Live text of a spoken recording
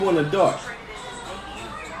On the dark.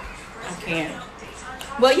 I can't.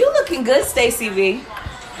 Well, you looking good, Stacey V.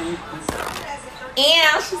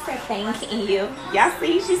 And she said thank you. Y'all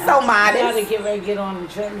see, she's so modest. I gotta get on the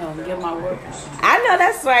treadmill and get my workout. I know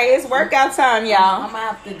that's right. It's workout time, y'all. I'm gonna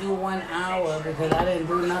have to do 1 hour because I didn't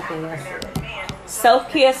do nothing yesterday.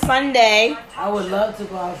 Self-care Sunday. I would love to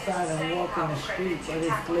go outside and walk in the street, but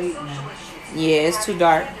it's late now. Yeah, it's too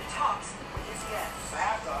dark.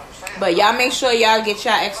 But y'all make sure y'all get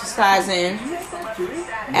y'all exercise in.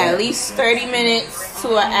 At least 30 minutes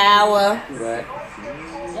to an hour. Right.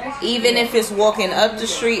 Even if it's walking up the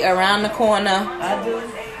street, around the corner. I do.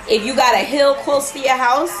 If you got a hill close to your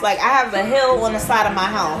house, like I have a hill on the side of my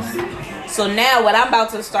house. So now what I'm about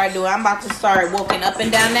to start doing, I'm about to start walking up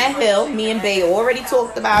and down that hill. Me and Bay already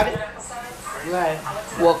talked about it. Right.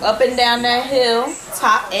 Walk up and down that hill,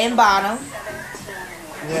 top and bottom.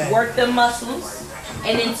 Right. Work the muscles.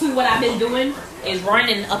 And then too, what I've been doing is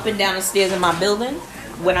running up and down the stairs in my building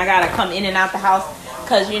when I gotta come in and out the house.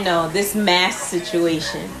 Cause you know, this mask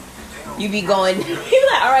situation. You be going, you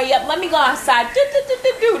like, all right, yep, let me go outside.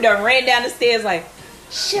 Done ran down the stairs like,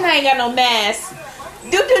 shit, I ain't got no mask.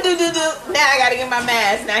 Now I gotta get my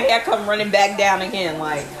mask. Now here I come running back down again,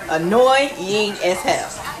 like annoying as hell.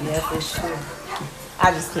 Yeah, for sure.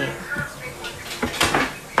 I just can't.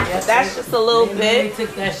 But that's just a little bit. They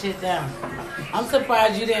took that shit down. I'm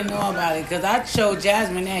surprised you didn't know about it because I showed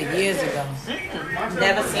Jasmine that years ago.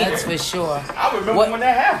 Never seen That's it. for sure. I remember when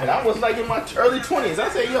that happened. I was like in my early 20s. I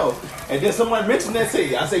said, yo. And then someone mentioned that to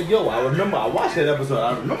you. I said, yo, I remember. I watched that episode.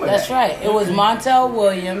 I remember That's that. right. It was Montel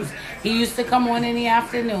Williams. He used to come on in the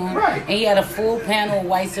afternoon. Right. And he had a full panel of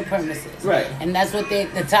white supremacists. Right. And that's what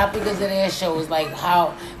the topic of their show was like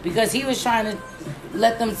how, because he was trying to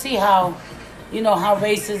let them see how, you know, how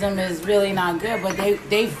racism is really not good, but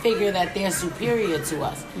they figure that they're superior to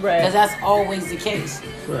us. Right. Because that's always the case.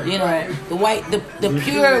 Right. You know, the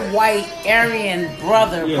pure white Aryan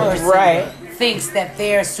brother person Right. thinks that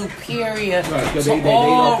they're superior Right, to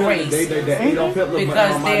all race. They Adolf Hitler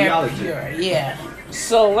Because they're ideology. pure, yeah.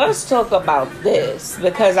 So let's talk about this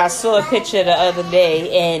because I saw a picture the other day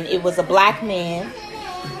and it was a black man,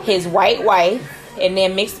 his white wife, and their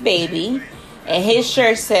mixed baby, and his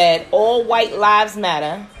shirt said all white lives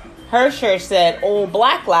matter. Her shirt said all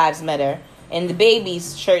black lives matter, and the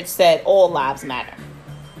baby's shirt said all lives matter.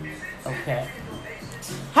 Okay.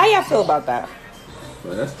 How y'all feel about that?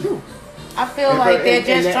 Well, that's true. I feel like they're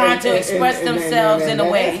just trying to express themselves in a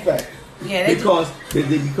way. Aspect. Yeah, they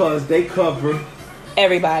Because they cover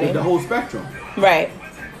Everybody. the whole spectrum. Right.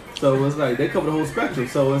 So it's like they cover the whole spectrum.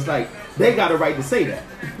 So it's like they got a right to say that.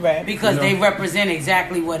 Right. because You know? they represent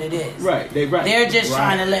exactly what it is. Right. They're just Right.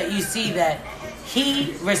 trying to let you see that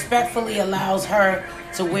he respectfully allows her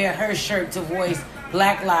to wear her shirt to voice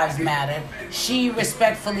Black Lives Matter. She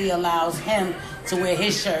respectfully allows him to wear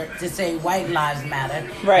his shirt to say White Lives Matter.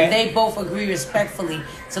 Right. And they both agree respectfully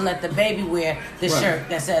to let the baby wear the Right. shirt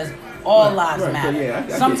that says All Right, Lives right, Matter. yeah, I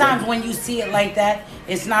get Sometimes that. when you see it like that,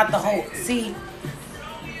 it's not the whole. See,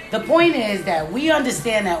 the point is that we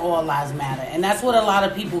understand that all lives matter, and that's what a lot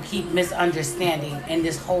of people keep misunderstanding in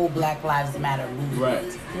this whole Black Lives Matter movement.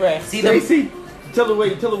 Right. Right. See Stacey, tell the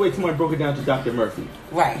way someone broke it down to Dr. Murphy.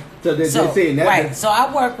 right. So they're saying that. right. So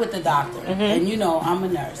I work with the doctor, and you know I'm a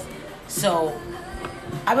nurse. So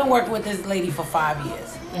I've been working with this lady for 5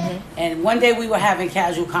 years, and one day we were having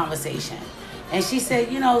casual conversation, and she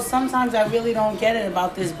said, you know, sometimes I really don't get it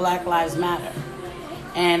about this Black Lives Matter.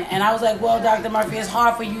 And I was like, well, Dr. Murphy, it's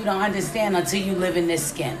hard for you to understand until you live in this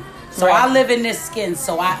skin. So Right. I live in this skin,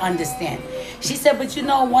 so I understand. She said, but you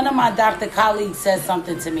know, one of my doctor colleagues said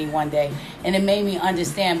something to me one day, and it made me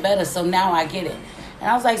understand better, so now I get it. And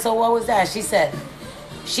I was like, so what was that? She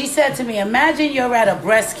said to me, imagine you're at a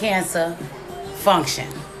breast cancer function.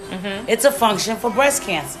 It's a function for breast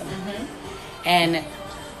cancer. And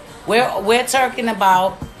we're talking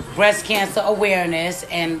about breast cancer awareness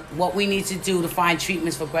and what we need to do to find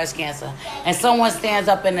treatments for breast cancer. And someone stands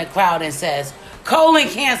up in the crowd and says, colon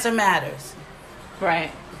cancer matters.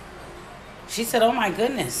 Right. She said, oh my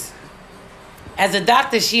goodness. As a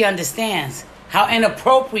doctor, she understands how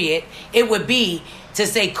inappropriate it would be to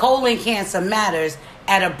say colon cancer matters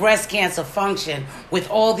at a breast cancer function with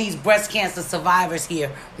all these breast cancer survivors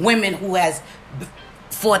here, women who has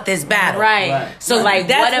fought this battle. Right. So Like,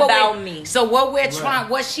 that's what about we're- me? So what we're trying,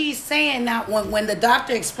 what she's saying now, when the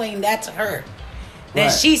doctor explained that to her, then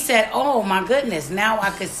Right. she said, "Oh my goodness, now I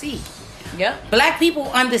could see." Yeah. Black people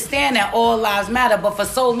understand that all lives matter, but for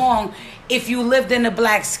so long, if you lived in the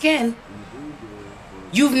black skin,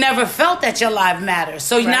 you've never felt that your life matters.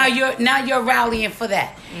 So now you're rallying for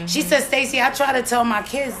that. She said, "Stacey, I try to tell my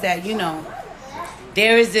kids that, you know,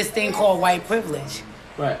 there is this thing called white privilege.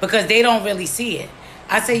 Right. Because they don't really see it.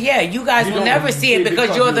 I say, yeah, you guys You will don't never see it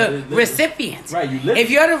because you're the you live it. recipient. Right, you live If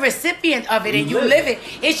it. you're the recipient of it and you live live it,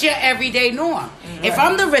 it's your everyday norm. If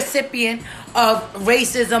I'm the recipient of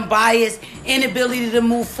racism, bias, inability to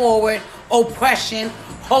move forward, oppression,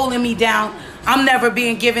 holding me down, I'm never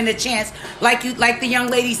being given a chance. Like the young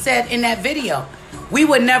lady said in that video, we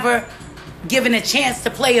were never given a chance to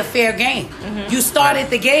play a fair game. You started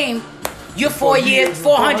the game, you're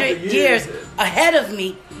 400 years ahead of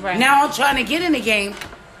me. Right. Now I'm trying to get in the game.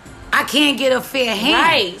 I can't get a fair hand.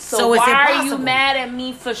 Right. So it's why are impossible. you mad at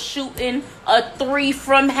me for shooting a 3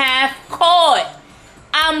 from half court?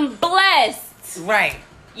 I'm blessed. Right.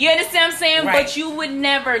 You understand what I'm saying? Right. But you would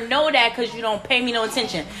never know that because you don't pay me no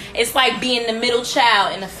attention. It's like being the middle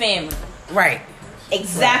child in the family. Right.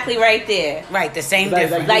 Exactly right there. Right. The same Like-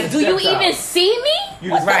 difference. Like, do you Stepchild. even see me?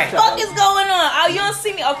 You What the the stepchild. fuck is going on? Oh, you don't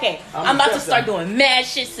see me? Okay. I'm I'm the about to start stepchild. doing mad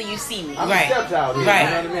shit so you see me. I'm Right. a stepchild. Here, Right. You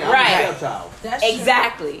know what I mean? I'm Right. a stepchild. That's true.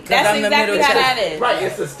 Exactly. That's I'm the exactly middle how child. that is. Right,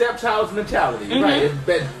 it's a stepchild's mentality. Right,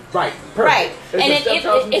 it's right, perfect. Right. It's And a it's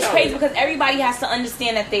stepchild's crazy mentality. because everybody has to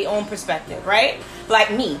understand that their own perspective, right?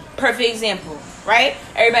 Like me, perfect example, right?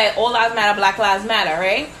 Everybody, all lives matter, Black Lives Matter,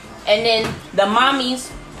 right? And then the mommies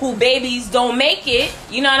who babies don't make it,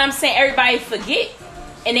 you know what I'm saying? Everybody forget.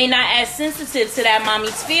 And they not as sensitive to that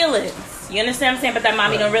mommy's feelings. You understand what I'm saying? But that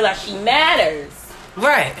mommy don't realize she matters.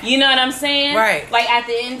 Right. You know what I'm saying? Right. Like at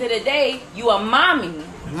the end of the day, you a mommy.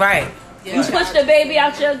 Right. You push the baby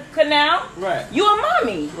out your canal, Right. you a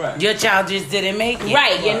mommy. Right. Your child just didn't make it.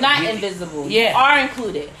 Right, you're not You- invisible. Yeah. You are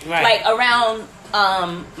included. Right. Like around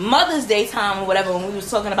Mother's Day time or whatever, when we was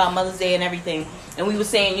talking about Mother's Day and everything, and we were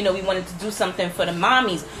saying, you know, we wanted to do something for the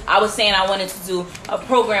mommies. I was saying I wanted to do a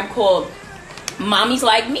program called Mommies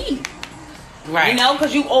Like Me. Right. You know,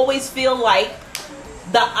 because you always feel like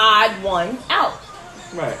the odd one out.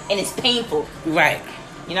 Right. And it's painful. Right.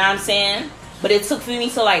 You know what I'm saying? But it took for me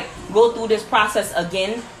to like go through this process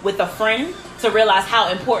again with a friend to realize how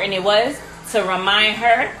important it was to remind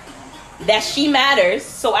her that she matters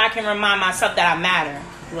so I can remind myself that I matter.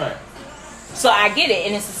 Right. So I get it.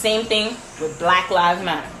 And it's the same thing with Black Lives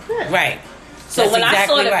Matter. Right. So That's when I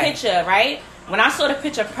saw exactly the right. picture, right? When I saw the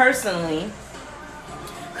picture personally,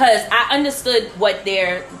 because I understood what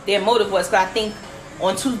their motive was, because I think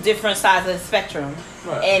on two different sides of the spectrum.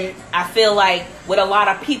 Right. And I feel like with a lot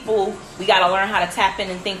of people, we got to learn how to tap in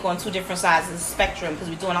and think on two different sides of the spectrum because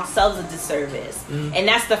we're doing ourselves a disservice. And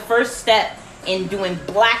that's the first step in doing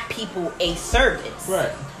black people a service.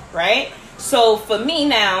 Right. Right? So for me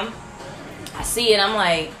now, I see it, I'm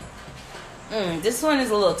like, this one is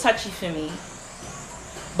a little touchy for me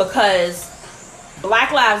because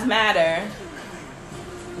Black Lives Matter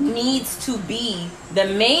needs to be the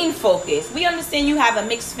main focus. We understand you have a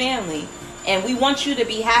mixed family and we want you to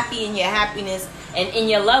be happy in your happiness and in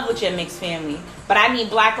your love with your mixed family. But I need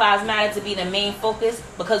Black Lives Matter to be the main focus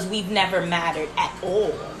because we've never mattered at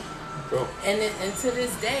all. Bro. And to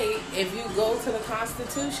this day, if you go to the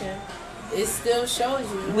Constitution, it still shows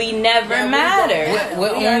you We never that we mattered. don't matter.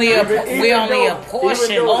 We're We are only not- we're only a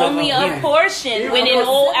portion. even though- of Only yeah. a portion Even when in though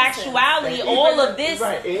all citizens- actuality, And all even- of this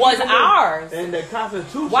right, and was even though- ours. And the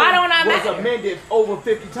Constitution Why don't I was matter? amended over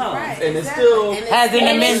 50 times. Right, and it's exactly. still... And it's- Hasn't and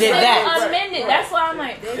And it's amended still that. amended. That's why I'm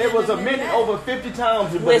like, They It was didn't amended amend that. over 50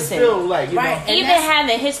 times, but it's Listen. still like, you Right. know... And even that's-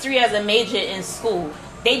 having history as a major in school,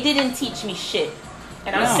 they didn't teach me shit.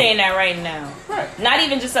 And I'm No. saying that right now. Right. Not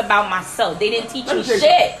even just about myself. They didn't teach Let me me tell you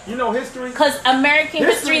shit. something. You know history? Because American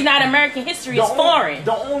history History- is not American history. It's foreign.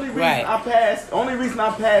 The only reason Right. only reason I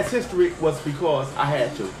passed history was because I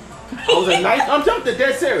had to. I was in ninth. I'm jumping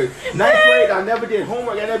dead serious. Ninth grade, I never did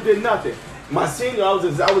homework. I never did nothing. My senior, I was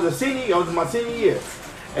a senior. I was in my senior year,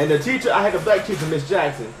 and the teacher, I had a black teacher, Miss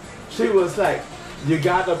Jackson. She was like, "You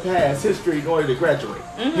gotta pass history in order to graduate.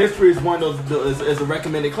 History is one of those is a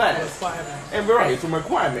recommended class, Requirement. and right, it's a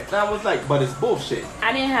requirement." And I was like, "But it's bullshit."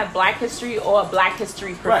 I didn't have black history or a black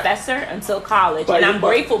history Right. professor until college. But- and I'm but-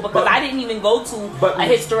 grateful because but- I didn't even go to but- a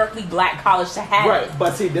historically black college to have Right, it.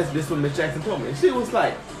 but see, this what Miss Jackson told me. She was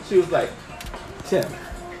like, Tim,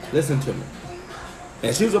 listen to me.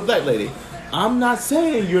 And she was a black lady. I'm not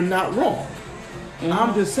saying you're not wrong.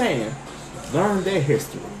 I'm just saying, learn their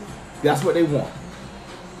history. That's what they want.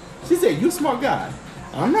 She said, you a smart guy.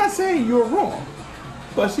 I'm not saying you're wrong.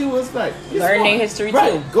 But she was like, "You're Learn smart." their history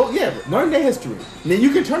right. too. Go, yeah, learn their history. And then you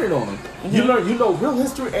can turn it on them. You know real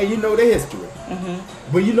history and you know their history.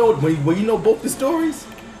 When you know both the stories,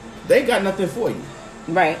 they got nothing for you.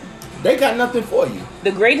 Right. They got nothing for you.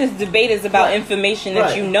 The greatest debate is about Right. information that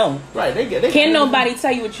Right. you know. Right. They Can't got nobody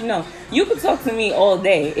tell you what you know. You can talk to me all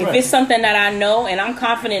day. If Right. it's something that I know and I'm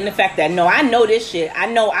confident in the fact that, no, I know this shit. I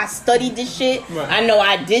know I studied this shit. Right. I know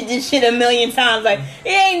I did this shit a million times. Like, it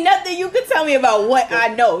ain't nothing you can tell me about what I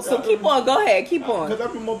know. So keep on. Go ahead. Keep on. Because I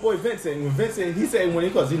remember my boy Vincent. When Vincent, he said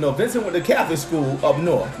because Vincent went to Catholic school up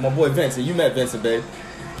north. My boy Vincent, you met Vincent, babe.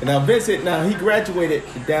 And now Vincent, he graduated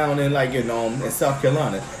down in in South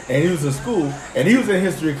Carolina, and he was in school, and he was in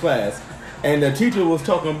history class, and the teacher was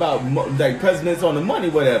talking about like presidents on the money,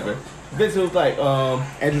 whatever. Vincent was like,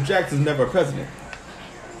 Andrew Jackson's never a president,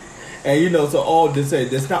 and so all they say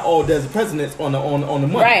there's not all there's presidents on the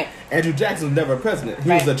money. Right. Andrew Jackson was never a president. He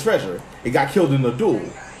Right. was a treasurer. He got killed in a duel.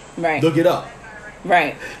 Right. Look it up.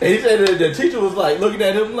 Right. And he said that the teacher was like looking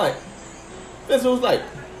at him like, Vincent was like,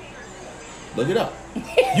 look it up.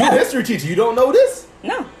 You a history teacher. You don't know this?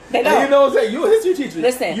 No, they And don't. you know what I'm saying? You a history teacher.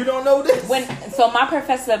 Listen, You don't know this? So my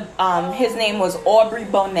professor, his name was Aubrey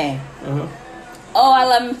Bonet. Uh-huh. Oh, I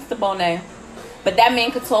love Mr. Bonet. But that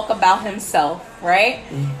man could talk about himself, right?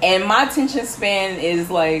 And my attention span is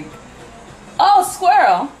like, oh,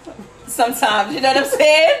 squirrel. Sometimes, you know what I'm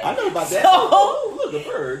saying? I know about that. So- Oh, look, a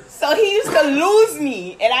bird. So he used to lose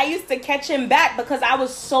me, and I used to catch him back because I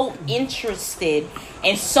was so interested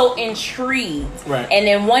and so intrigued. Right. And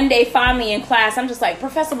then one day, finally in class, I'm just like,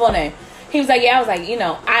 Professor Bonet. He was like, yeah. I was like,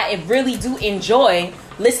 I really do enjoy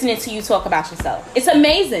listening to you talk about yourself. It's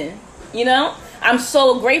amazing, I'm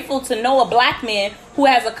so grateful to know a black man who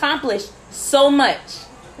has accomplished so much,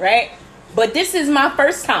 right? But this is my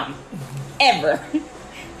first time ever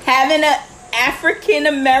having an African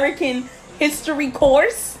American history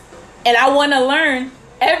course, and I want to learn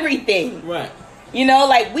everything. Right.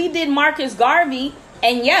 Like we did Marcus Garvey,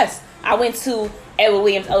 and yes, I went to Edward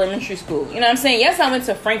Williams Elementary School. You know what I'm saying? Yes, I went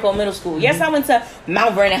to Franco Middle School. Yes, I went to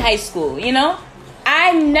Mount Vernon High School.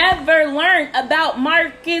 I never learned about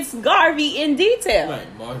Marcus Garvey in detail. Right.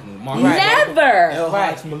 Never. L.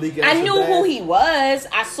 Right. Hodge, Malik I El knew Shabazz. who he was.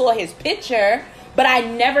 I saw his picture, but I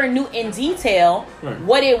never knew in detail Right.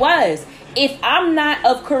 what it was. If I'm not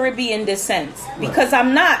of Caribbean descent, because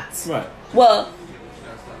I'm not. Right. Well,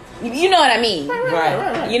 you know what I mean.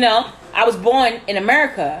 Right. I was born in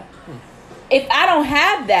America. If I don't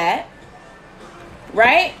have that,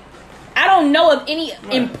 right, I don't know of any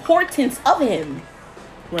importance of him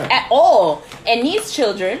Right. at all. And these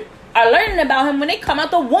children are learning about him when they come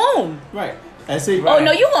out the womb. Right. And see, Oh,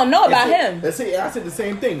 no, you gonna know about him. And see, I said the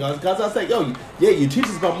same thing. Because I said, you teach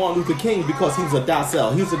us about Martin Luther King because he was a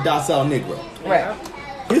docile Negro. Right.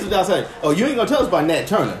 He's a docile. Oh, you ain't going to tell us about Nat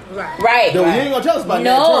Turner. Right. No, you ain't going to tell us about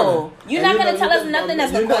Nat Turner. No. You're not going to tell us nothing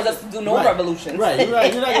that's going to cause us to do no revolutions. Right. You're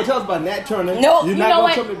not going to tell us about Nat Turner. No, You're you not know going what?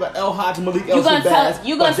 to tell me about L. Hodge, Malik El You gonna Shabazz.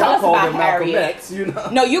 you gonna tell us about Harriet. X,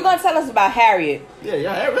 No, you're going to tell us about Harriet.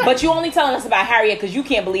 Yeah, right. But you only telling us about Harriet because you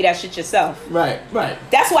can't believe that shit yourself. Right.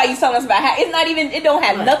 That's why you telling us about Harriet. It's not even, it don't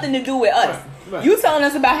have nothing to do with us. Right. You telling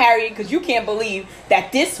us about Harriet because you can't believe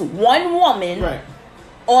that this one woman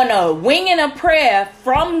on a wing and a prayer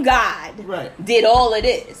from God did all of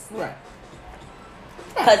this. Right.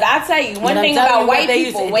 Because I tell you, one And I'm thing telling about you what white they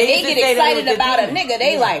people, used to- when they they used to get say they excited was about a the nigga,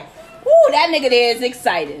 they like, ooh, that nigga there is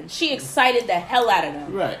excited. She excited the hell out of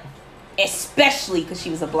them. Right. Especially because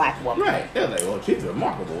she was a black woman. Right. They're like, well, she's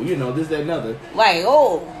remarkable. This, that, and other. Like,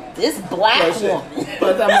 oh, this black woman.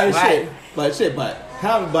 But I mean,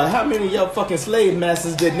 But how many of y'all fucking slave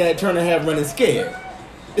masters did Nat Turner have running scared?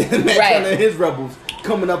 Nat Turner and his rebels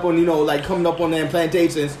coming up on coming up on their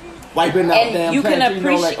plantations, wiping out And damn you can plantations,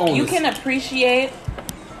 appreciate, you can appreciate,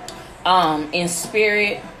 in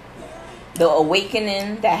spirit, the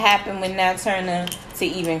awakening that happened with Nat Turner to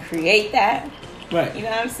even create that. Right. You know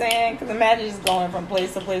what I'm saying? Because imagine just going from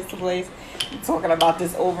place to place to place, talking about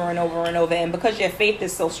this over and over and over. And because your faith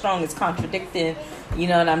is so strong, it's contradicting, you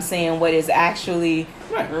know what I'm saying, what is actually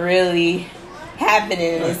really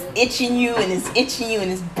happening. And it's itching you, and it's itching you,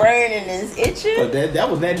 and it's burning, and it's itching. But that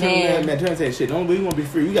was Nat Turner. Nat Turner said, shit, we want to be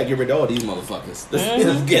free. We got to get rid of all these motherfuckers.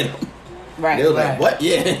 Let's get them. Right. They were like, what?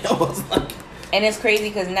 Yeah. I was like... And it's crazy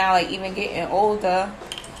because now, like, even getting older,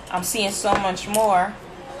 I'm seeing so much more.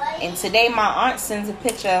 And today my aunt sends a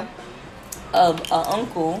picture of an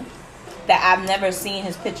uncle that I've never seen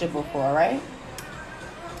his picture before, right?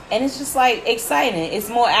 And it's just like exciting. It's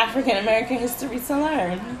more African American history to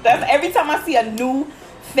learn. That's every time I see a new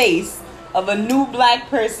face of a new black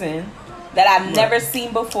person that I've never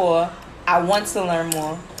seen before, I want to learn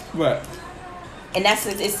more. Right. And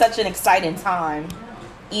it's such an exciting time,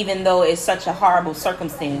 even though it's such a horrible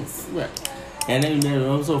circumstance. Right. And then it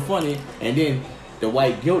was so funny. And then the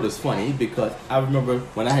white guilt is funny because I remember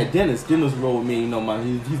when I had Dennis rode with me, you know,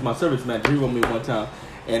 he's my service manager. He rode me one time,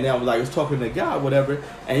 and then I was talking to the guy, whatever,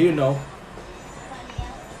 and you know,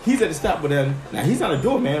 he's at the stop with him. Now he's not a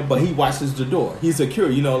doorman, but he watches the door. He's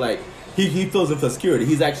security, you know, like he fills in for security.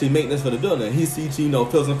 He's actually maintenance for the building. He sees, you know,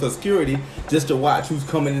 fills in for security just to watch who's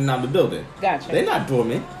coming in and out of the building. Gotcha. They're not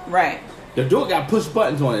doormen. Right. The door got push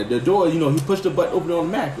buttons on it. The door, you know, he pushed the button open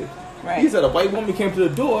automatically. Right. He said a white woman came to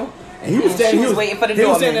the door, and he was standing. She was waiting for the He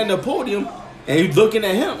was doorman. standing at the podium, and he was looking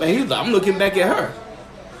at him, and he was like, "I'm looking back at her."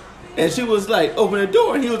 And she was like, "Open the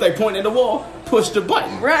door," and he was like pointing at the wall, push the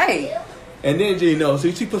button. Right. And then, you know, so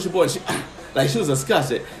she pushed the button. She was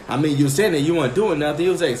disgusted. I mean, you saying that you weren't doing nothing. He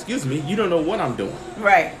was like, "Excuse me, you don't know what I'm doing.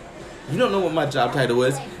 Right. You don't know what my job title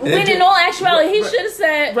is." And When then in all actuality, he Right. should have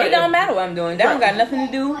said, Right. "It don't matter what I'm doing. That don't Right. got nothing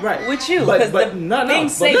to do Right. with you." But Because the no,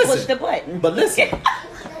 things but say listen. push the button. But listen.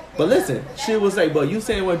 But listen, she was like, "But you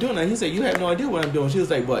saying we're doing that?" He said, "You have no idea what I'm doing." She was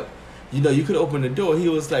like, "But, you know, you could open the door." He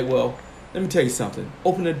was like, "Well, let me tell you something.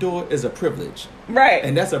 Open the door is a privilege. Right.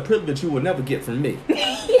 And that's a privilege you will never get from me."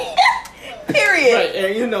 Period. Right,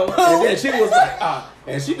 and you know, and then she was like,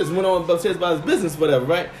 and she just went on upstairs about his business, whatever,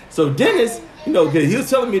 right? So Dennis, you know, 'cause he was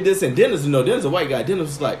telling me this, and Dennis, you know, Dennis is a white guy. Dennis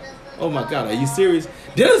was like, "Oh my God, are you serious?"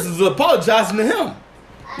 Dennis was apologizing to him.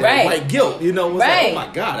 Right. White guilt, you know, was Right. like, "Oh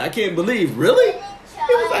my God, I can't believe, really?"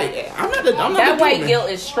 He was like, I'm not That the white doorman." guilt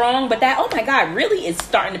is strong, but that, oh my God, really is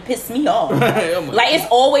starting to piss me off. Right, oh my Like, it's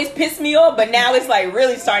always pissed me off, but now it's like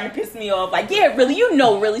really starting to piss me off. Like, yeah, really, you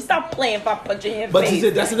know, really, stop playing if I punch your head. But face. you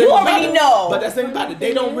said that's the you thing already about it. know. But that's the thing about it.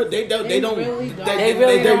 They don't. They don't. They really don't. They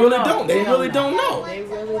really really don't don't. know. They They really don't don't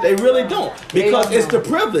know. They really don't because don't it's know. the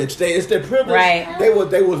privilege. It's the privilege. Right. They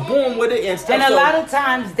was born with it and stuff. And a so- lot of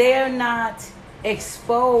times they're not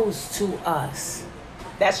exposed to us.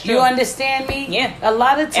 That's true. You understand me? Yeah. A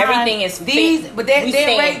lot of times Everything is these, fit. but they We they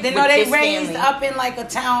stand raised, they know with they this raised family. up in like a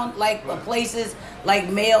town, like places like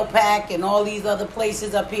Mail Pack and all these other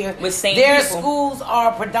places up here. With same Their people. schools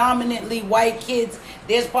are predominantly white kids.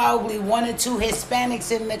 There's probably 1 or 2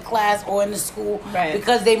 Hispanics in the class or in the school Right.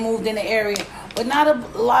 because they moved in the area, but not a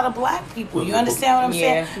lot of black people. You understand what I'm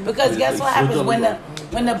Yeah. saying? Because guess what happens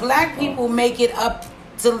when the black people make it up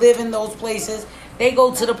to live in those places? They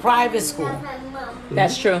go to the private school.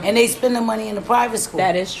 That's true. And they spend the money in the private school.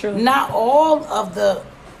 That is true. Not all of the,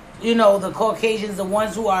 you know, the Caucasians, the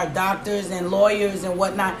ones who are doctors and lawyers and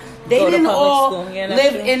whatnot, they Go to didn't public all school. Yeah, that's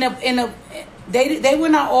live true. in a. They were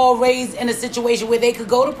not all raised in a situation where they could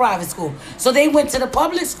go to private school, so they went to the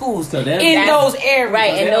public schools So in that's- those areas.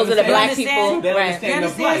 Right, and those are the You black understand? people. They Right. understand You the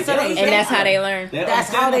understand? plight. So They they- understand And that's the how they plight. learn. They That's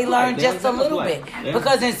understand how they the plight. learn They just a understand the little plight. bit, Yeah.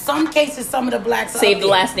 because in some cases, some of the blacks Save up the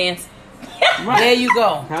there- last dance. There you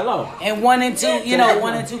go. Hello. And 1 and 2, you know,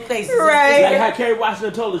 1 and 2 places. Right. Like how Kerry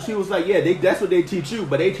Washington told her, she was like, "Yeah, that's what they teach you,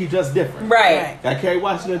 but they teach us different." Right. Like Kerry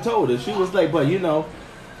Washington told her, she was like, "But you know,"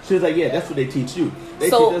 she was like, "Yeah, that's what they teach you. They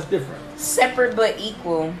So- teach us different." Separate but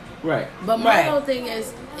equal. Right. But my Right. whole thing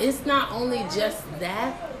is, it's not only just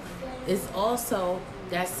that, it's also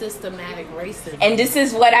that systematic racism. And this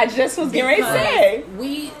is what I just was getting ready to say.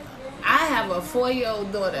 I have a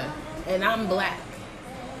 4-year-old daughter, and I'm black.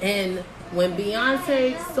 And when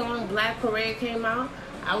Beyonce's song Black Parade came out,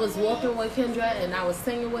 I was walking with Kendra and I was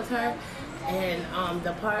singing with her. And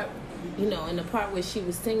the part, you know, in the part where she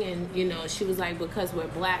was singing, you know, she was like, because we're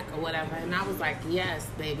black or whatever. And I was like, yes,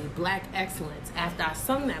 baby, black excellence. After I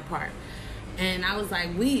sung that part. And I was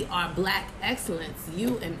like, we are black excellence.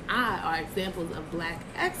 You and I are examples of black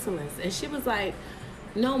excellence. And she was like,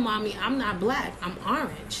 no, mommy, I'm not black. I'm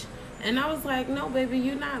orange. And I was like, no, baby,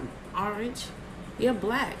 you're not orange. You're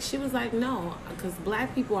black. She was like, no, because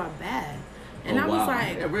black people are bad. And I was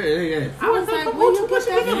like, yeah, really, yeah. I was like, where you get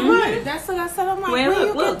that from? Right. That's what I said. I'm like, Well, where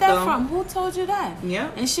you look, get that though. from? Who told you that?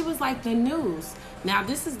 Yeah. And she was like, the news. Now,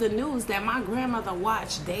 this is the news that my grandmother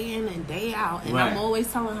watched day in and day out. And Right. I'm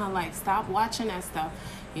always telling her, like, stop watching that stuff,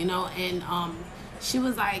 you know. And she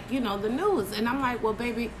was like, you know, the news. And I'm like, well,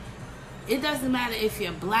 baby, it doesn't matter if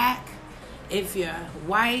you're black, if you're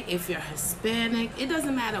white, if you're Hispanic. It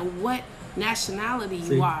doesn't matter what nationality you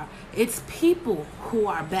See? are. It's people who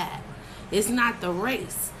are bad. It's not the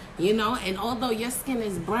race, you know. And although your skin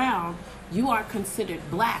is brown, you are considered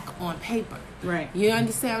black on paper. Right. You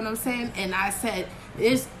understand what I'm saying? And I said,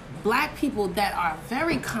 there's black people that are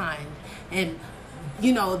very kind, and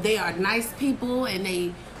you know, they are nice people, and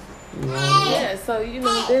they yeah. So you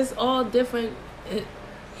know, there's all different.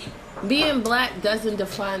 Being black doesn't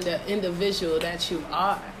define the individual that you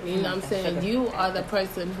are. You know what I'm saying? You are the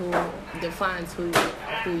person who defines who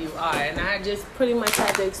you are. And I just pretty much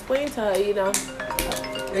had to explain to her, you know,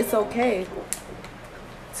 it's okay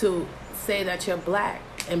to say that you're black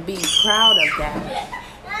and be proud of that.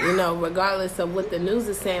 You know, regardless of what the news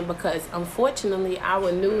is saying, because unfortunately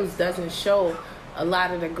our news doesn't show a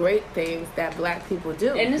lot of the great things that black people do.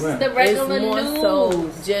 And this is the regular it's more news. So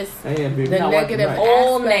just Hey, and the you're not negative watching,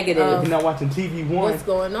 All aspect negative. If of you're not watching TV One, what's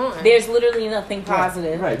going on. There's literally nothing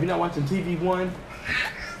positive. Right. If you're not watching TV One,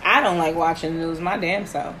 I don't like watching the news my damn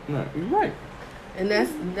self. no, you're right. And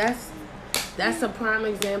that's a prime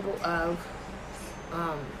example of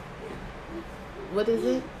what is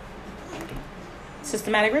it?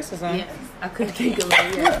 Systematic racism. Yes, I couldn't think of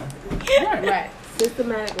it. Yeah. Right.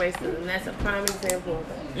 Systematic racism. That's a prime example of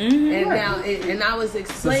it. Mm-hmm. And now, and I was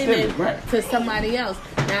explaining Systemic, right. to somebody else.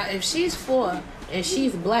 Now, if she's 4 and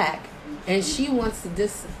she's black, and she wants to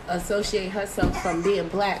disassociate herself from being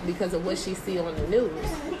black because of what she see on the news,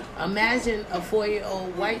 imagine a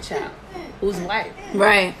 4-year-old white child who's white.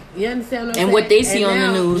 Right. You understand what I'm saying? And what they see And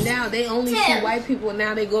on the news. Now they only see white people.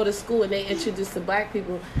 Now they go to school and they introduce to black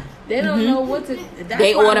people. They don't know what to.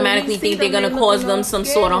 They automatically think they're going to cause them some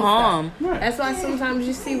sort of harm. Right. That's why sometimes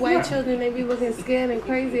you see white children, they be looking scared and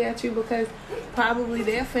crazy at you because probably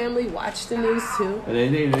their family watched the news too.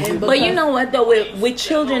 But you know what though, with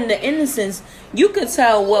children, the innocence, you could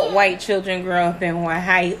tell what white children grow up in, what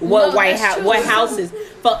houses.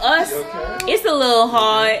 For us, it's a little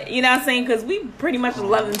hard, you know what I'm saying? Because we pretty much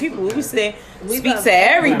loving people. We say speak love to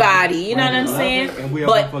everybody, you know what I'm And saying? we are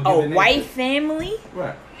But a forgiving white nature. family,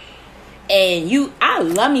 Right. and I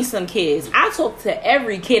love me some kids. I talk to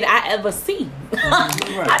every kid I ever see. I'm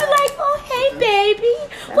like, oh hey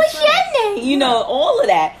baby, what's your name? You know, all of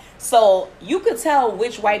that. So you could tell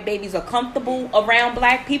which white babies are comfortable around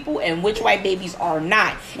black people and which white babies are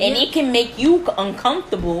not. And it can make you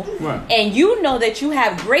uncomfortable. Right. And you know that you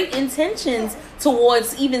have great intentions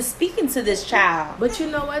towards even speaking to this child. But you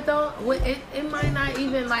know what though? It might not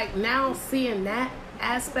even like now seeing that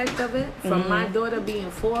aspect of it from my daughter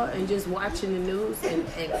being 4 and just watching the news and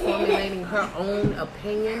formulating her own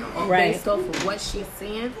opinion based off of what she's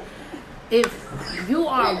seeing. If you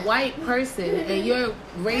are a white person and you're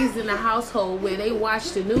raised in a household where they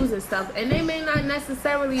watch the news and stuff, and they may not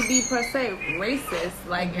necessarily be per se racist,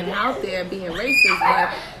 like and out there being racist,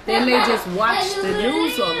 but they may just watch the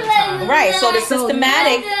news all the time. Right, so the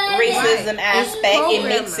systematic now- racism Right. It's aspect, it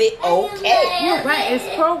makes it okay. Right,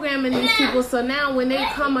 it's programming these people. So now when they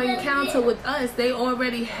come encounter with us, they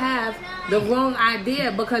already have the wrong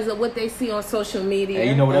idea because of what they see on social media. And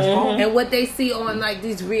you know what that's called? and what they see on like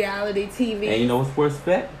these reality TV. And you know what's worse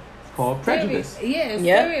for that? It's called prejudice. Yeah, it's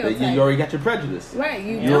Yep. stereotype. You already got your prejudice. Right,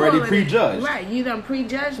 you You're already already prejudged. Right, you done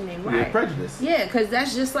prejudged me. You're Right, prejudiced. yeah, because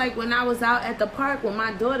that's just like when I was out at the park with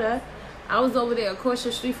my daughter. I was over there across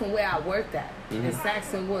the street from where I worked at in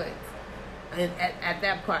Saxon Woods, and at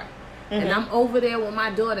that park. And I'm over there with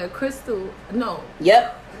my daughter, Crystal. No,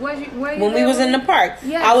 Yep. were you When we there was with in the me? park,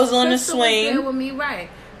 Yes, I was on the Crystal was there swing. with me, right?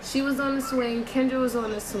 She was on the swing. Kendra was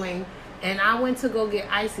on the swing, and I went to go get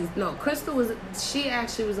ices. No, Crystal was. She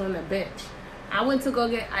actually was on the bench. I went to go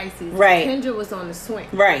get ices. Right. Kendra was on the swing.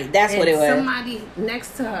 Right, that's what it was. Somebody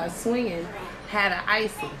next to her swinging had an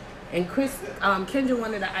icy, and Kendra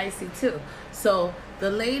wanted an icy too. So the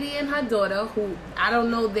lady and her daughter, who I don't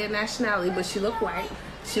know their nationality, but she looked white.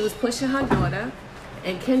 She was pushing her daughter,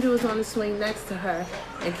 and Kendra was on the swing next to her.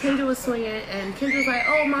 And Kendra was swinging, and Kendra was like,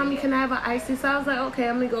 "Oh, mommy, can I have an icy?" So I was like, "Okay,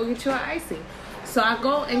 I'm gonna go get you an icy." So I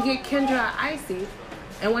go and get Kendra an icy,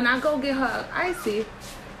 and when I go get her an icy,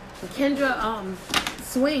 Kendra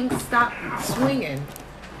stopped swinging.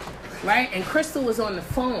 Right? And Crystal was on the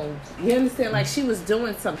phone. You understand? Like she was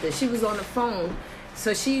doing something. She was on the phone.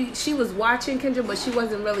 So she was watching Kendra, but she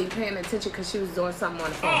wasn't really paying attention because she was doing something on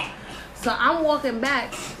the phone. So I'm walking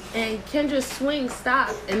back, and Kendra's swing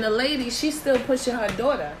stopped, and the lady, she's still pushing her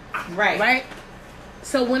daughter. Right. Right?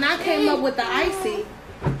 So when I came up with the icy,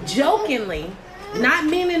 jokingly, not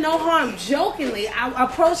meaning no harm, jokingly, I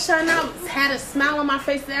approached her and I had a smile on my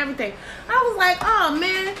face and everything. I was like, "Oh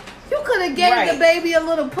man, you could have gave the baby a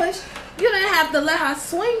little push. You didn't have to let her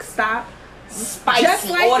swing stop." Spicy, Just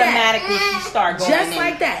like automatically that. she start going Just in.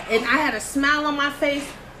 like that. And I had a smile on my face.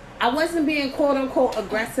 I wasn't being quote unquote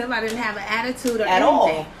aggressive. I didn't have an attitude or At anything.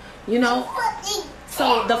 all. You know?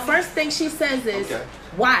 So the first thing she says is,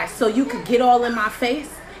 "Why? So you could get all in my face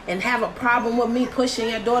and have a problem with me pushing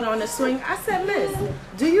your daughter on the swing?" I said, "Miss,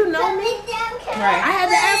 do you know me?" Right. I had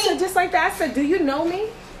to ask her just like that. I said, "Do you know me?"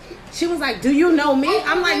 She was like, "Do you know me?"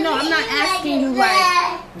 I'm like, "No, I'm not asking you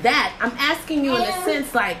like that. I'm asking you in a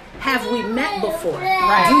sense like, have we met before?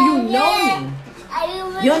 Right. Do you know me?"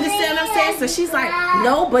 You understand what I'm saying? So she's like,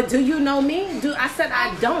 "No, but do you know me?" I said,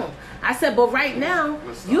 "I don't." I said, "But right now,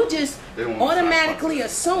 you just automatically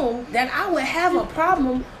assume that I would have a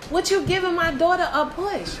problem What you giving my daughter a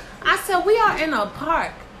push? I said, we are in a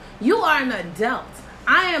park. You are an adult.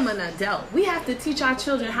 I am an adult. We have to teach our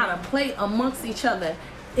children how to play amongst each other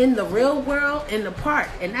in the real world, in the park.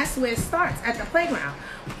 And that's where it starts, at the playground.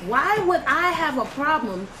 Why would I have a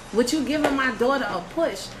problem with you giving my daughter a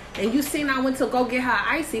push and you seen I went to go get her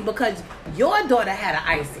icy because your daughter had an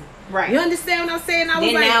icy? Right. You understand what I'm saying? I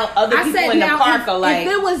was then like, now other people I said, in the park are like,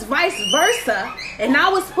 if it was vice versa, and I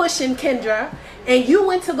was pushing Kendra, and you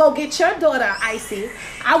went to go get your daughter an icy,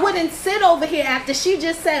 I wouldn't sit over here after she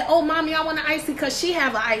just said, oh, mommy, I want an icy because she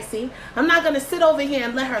have an icy. I'm not going to sit over here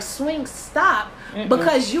and let her swing stop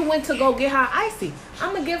because you went to go get her icy.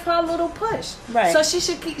 I'm going to give her a little push. Right. So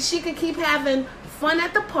she could keep having fun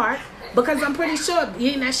at the park. Because I'm pretty sure,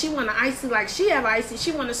 being that she want to icy like she have icy,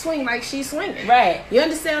 she want to swing like she's swinging. Right. You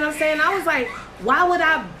understand what I'm saying? I was like, why would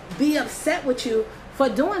I be upset with you for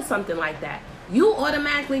doing something like that? You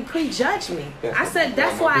automatically prejudge me. I said,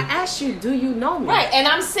 that's why I asked you, do you know me? Right, and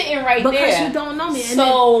I'm sitting right there. Because you don't know me. And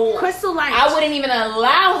so then Crystal like, I wouldn't even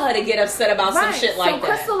allow her to get upset about some shit like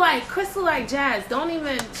that. So Crystal like, Jazz, don't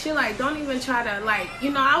even try to like,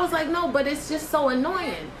 I was like, no, but it's just so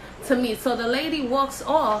annoying to me. So the lady walks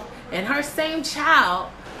off and her same child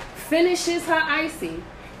finishes her icy.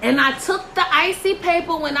 And I took the icy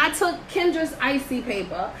paper when I took Kendra's icy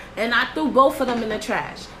paper and I threw both of them in the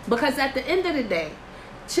trash. Because at the end of the day,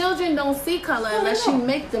 children don't see color unless you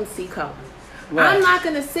make them see color. Right. I'm not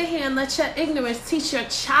going to sit here and let your ignorance teach your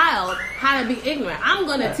child how to be ignorant. I'm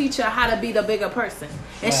going to teach her how to be the bigger person.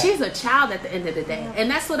 And she's a child at the end of the day. And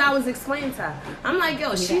that's what I was explaining to her. I'm like,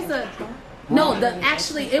 yo, she's a... No,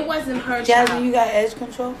 actually, it wasn't her child. Jasmine, you got edge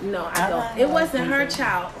control? No, I don't. It wasn't her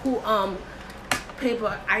child who,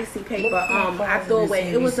 icy paper, I threw away.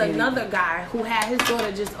 It was another guy who had his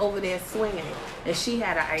daughter just over there swinging, and she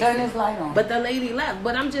had an icy. Turn this light on. But the lady left.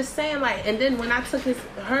 But I'm just saying, like, and then when I took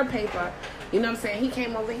her paper, you know what I'm saying, he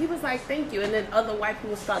came over, he was like, thank you. And then other white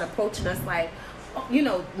people started approaching us like,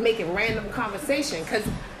 making random conversation. Because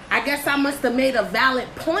I guess I must have made a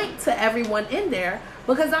valid point to everyone in there.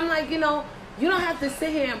 Because I'm like, you don't have to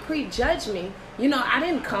sit here and prejudge me. I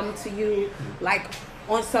didn't come to you like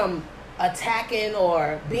on some attacking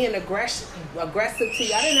or being aggressive to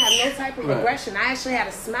you. I didn't have no type of aggression. I actually had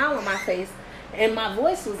a smile on my face and my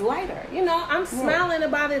voice was lighter. I'm smiling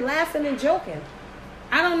about it, laughing and joking.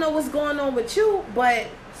 I don't know what's going on with you, but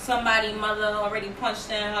somebody mother already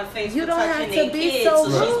punched in her face. You for don't touching have to be kids, so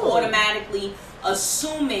so she's rude. Automatically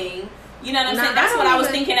assuming. You know what I'm saying? That's what I was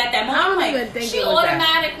thinking at that moment. I don't even think she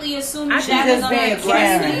automatically assumed that was on being her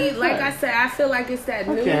Karen. Like I said, I feel like it's that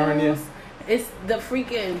news. Karen, yes. It's the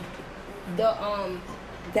freaking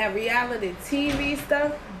that reality TV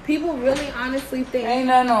stuff. People really honestly think ain't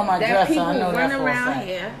nothing on my that dresser. people I know run that around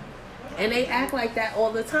here and they act like that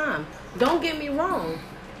all the time. Don't get me wrong.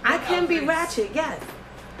 I can be ratchet, yes.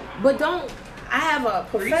 But I have a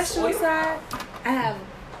professional side. I have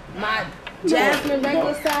my Jasmine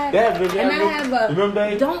regular side, and I have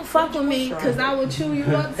a don't fuck with me because I will chew you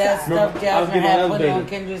up. That stuff Jasmine had put on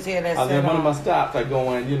Kendra's hair. That I was at one of my stops. I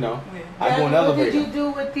go in, I go in the elevator. What did you do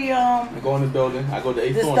with the I go in the building. I go to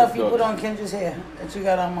 8th the floor. stuff you put on Kendra's hair that you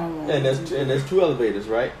got on my room? And there's 2 elevators,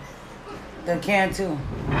 right? The can too.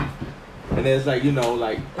 And there's like Is it up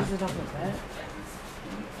with that?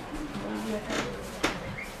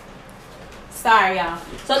 Sorry, y'all.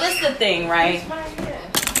 So this is the thing, right?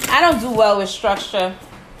 I don't do well with structure.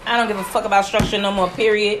 I don't give a fuck about structure no more,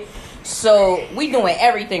 period. So we doing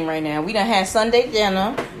everything right now. We done had Sunday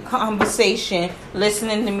dinner, conversation,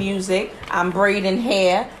 listening to music. I'm braiding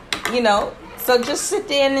hair, So just sit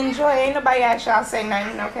there and enjoy. Ain't nobody ask y'all say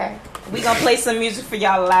nothing, okay? We gonna play some music for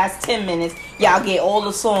y'all the last 10 minutes. Y'all get all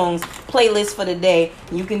the songs, playlist for the day.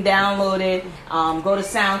 You can download it. Go to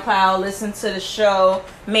SoundCloud, listen to the show.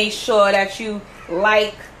 Make sure that you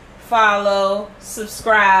like, follow,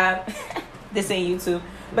 subscribe. This ain't YouTube.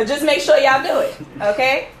 But just make sure y'all do it,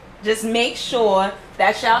 okay? Just make sure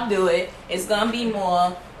that y'all do it. It's going to be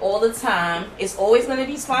more all the time. It's always going to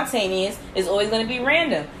be spontaneous. It's always going to be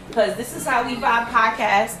random. Because this is How We Vibe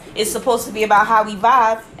podcast. It's supposed to be about how we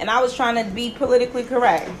vibe. And I was trying to be politically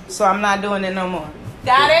correct. So I'm not doing it no more.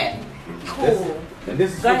 Got it? Cool.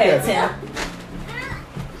 This Go ahead, Tim.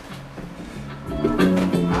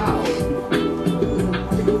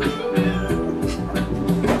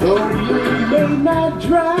 Though you may not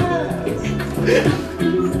drive.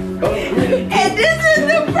 And this is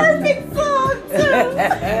the perfect song, too.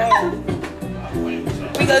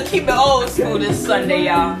 We gonna keep it old school this Sunday,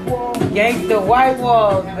 y'all. Gangsta White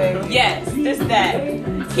Walls, baby. Yes, this that.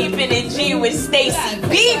 Keeping it G with Stacy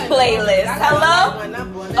B playlist. Hello?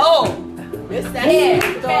 Oh, It's that Yeah,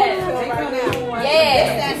 Snoop Dogg yeah. feel right now. Yeah.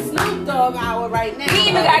 It's that Snoop Dogg hour right now. We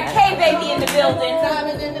even got K-Baby in the building.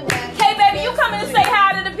 Diamond in the back. K-Baby, you coming to say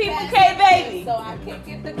hi to the people, K-Baby? So I can't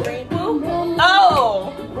get the green boo.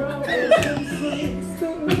 Oh.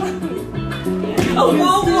 Oh,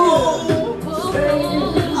 whoa, whoa.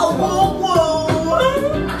 Oh, whoa, whoa.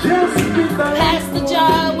 Pass the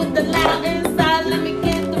jar with the loud inside. Let me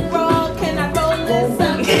get the raw. Can I roll this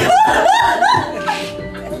up?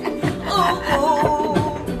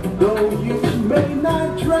 Though you may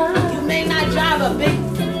not drive. You may not drive a big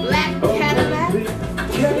black Cadillac.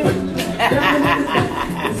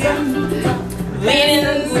 Lean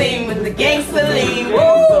and lean with the gangster lean. So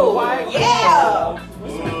Woo! why? Yeah!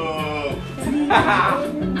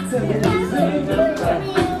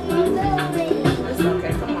 It's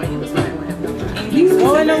okay. Come on, you was playing with him.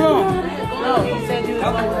 Go in the room. No, he said you was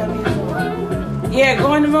going to Yeah,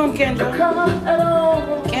 go in the room, Kendra.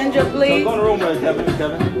 Kendra, So please. go in the room with Kevin.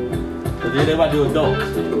 Because they're about to do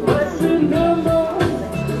adults.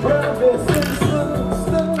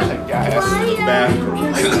 That guy, that's in the bathroom.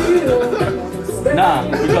 Nah,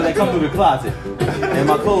 because they come through the closet. And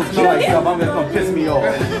my clothes smell like stuff, I'm gonna come piss me off.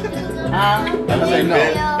 I'm gonna say no.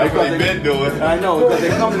 That's what they been doing. I know, because they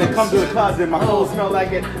come to the closet and my clothes smell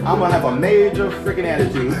like it, I'm gonna have a major freaking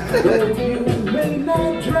attitude.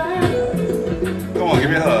 Come on, give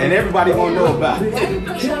me a hug. And everybody gonna know about it. I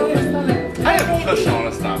didn't push on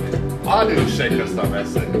her stomach. All I did was shake her stomach.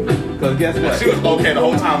 That's it. Because guess what? She was okay the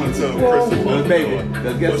whole time until Chris Because baby,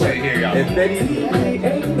 because guess what? Here, y'all. If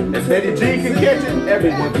Betty G can catch it,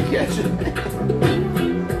 everyone can catch it.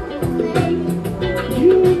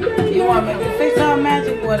 You want me to fix our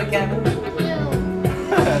magic water, Kevin?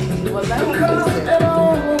 Well, let me fix it.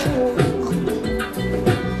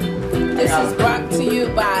 This is brought to you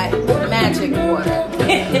by Magic Water. I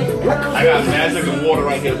got magic and water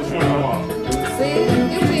right here. Which one you want? See,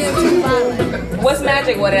 you being too violent. What's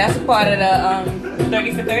magic water? That's a part of the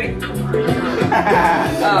 30 for 30? Oh.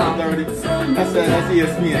 30. That's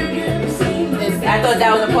ESPN. I thought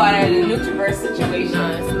that was a part of the Nutriverse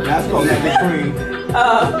situation. That's called Magic Cream.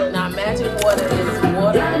 Now, Magic Water is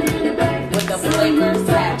water with the flavor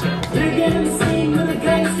satchel.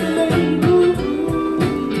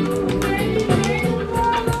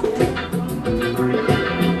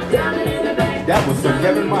 That was from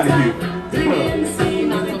Kevin Montague.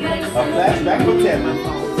 A flashback for Kevin.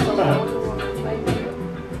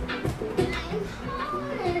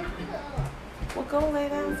 Well, go lay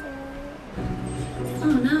down.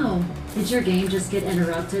 Oh no. Did your game just get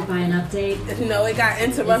interrupted by an update? No, it got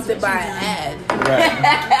interrupted by an ad.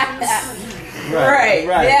 Right,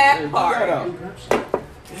 that part. Shut up.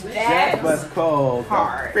 That was called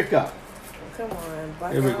hard. Frick Up. Come on,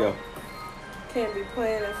 Buck. Here we go. Can't be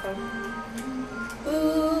playing it from.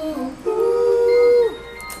 Ooh, ooh.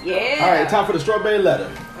 Yeah. All right, time for the strawberry letter.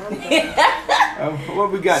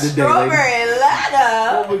 What we got today, lady? Strawberry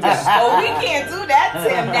letter. What we got? Oh, we can't do that,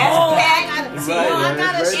 Tim. That's packed.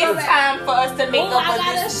 Right, It's time for us to make Oh, up I with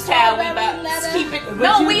got a this child. We strawberry about letter. keep it.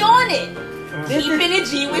 No, we on it. Keeping it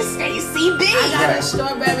G with Stacey B. I got a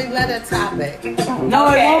strawberry letter topic. No,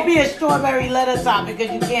 Okay. it won't be a strawberry letter topic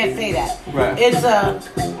because you can't say that. Right. It's a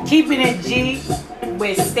keeping it G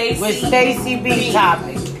With Stacey. with Stacey B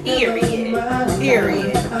topic. Period.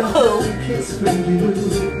 Period. Who?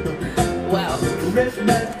 Well, here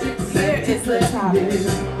is the topic.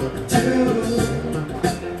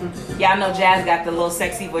 Y'all know Jazz got the little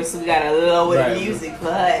sexy voice, so we gotta lower Right. the music for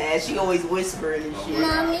her ass. She always whispering and shit.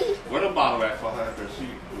 Mommy, Where the bottle at for her? Cause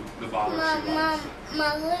the bottle she wants.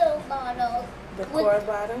 my little bottle. The With- core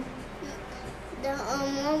bottom. The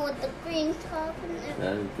one with the green top and That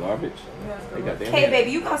everything. is garbage. They got their Hey, hand. baby,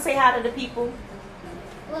 you gonna say hi to the people?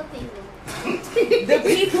 What people? The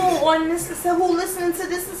people on this who listening to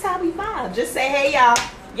This Is How We Vibe. Just say, hey, y'all.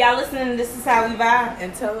 Y'all listening to This Is How We Vibe?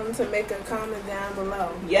 And tell them to make a comment down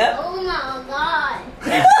below. Yep. Oh my God.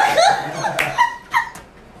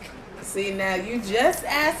 See, now you just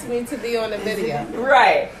asked me to be on the video.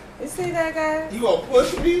 Right. You see that, guy? You gonna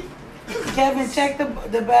push me? Kevin, check the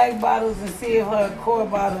bag bottles and see if her core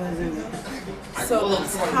bottle is in it. So the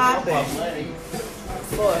topic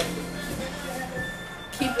for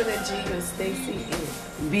keeping a G with Stacey is.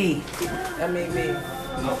 B. I mean, me. No,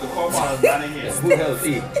 the core bottle's not in here. Who the hell is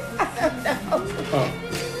E?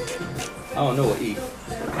 I don't know what E.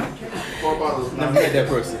 Core bottle's Never not met in that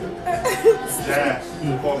person. Jazz.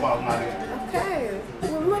 The core bottle's not in here. Okay.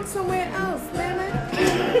 Well, look somewhere else, damn it.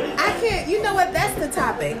 I can't. You know what? That's the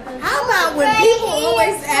topic. How about when people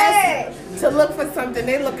always ask to look for something,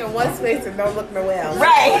 they look in one space and don't look nowhere else?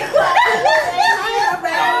 Right.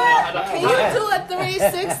 Can you do a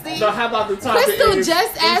 360? So how about the top? Crystal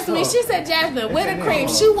just asked me. She said, "Jasmine, where the cream?"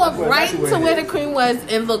 She walked right to where the cream was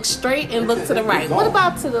and looked straight and looked to the right. What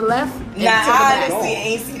about to the left? And Nah, to the I back? honestly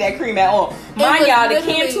ain't see that cream at all. Mind was y'all, the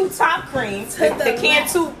literally Cantu top cream, to the the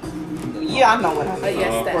Cantu. Yeah, I know what I'm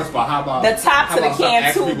Yes, that. First of all, how about The top how to the about some Cantu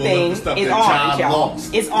actually thing the stuff is that orange, John y'all.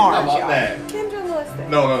 lost? It's How orange, about y'all. that? Kendra lost that.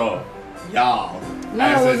 No. Y'all.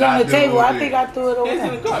 No, it was on the table. I think I threw it It's in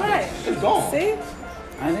the away. garbage. It's gone. See?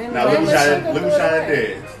 I didn't Now know. let me Where try was that. sugar Let me through try it that away?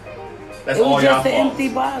 dead. That's It all was y'all just an fault. empty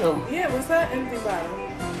bottle. Yeah, what's that empty bottle?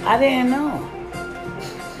 I didn't know.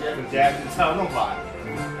 Yeah, but Jazz didn't tell nobody.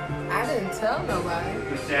 I didn't tell nobody.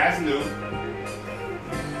 Because Jazz knew.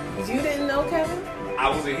 You didn't know, Kevin? I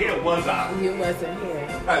wasn't here, was I? You wasn't here.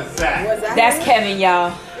 Exactly. Was I? That's here? Kevin,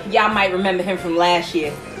 y'all. Y'all might remember him from last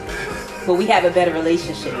year. But we have a better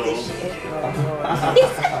relationship this year.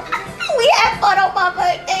 We had fun on my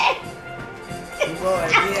birthday. Lord,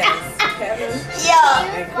 yes. Kevin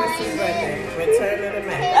Yeah. and Chris's birthday. Return of the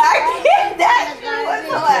Mac. That was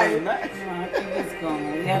hilarious. No, I think it's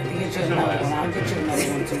gone. We have to get you another one. I'll get you another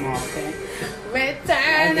one tomorrow, okay?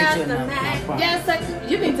 Return I'll get of you the another Mac. one. Yes,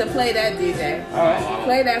 you need to play that, DJ.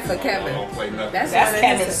 Play that for Kevin. Don't play nothing. That's That's one of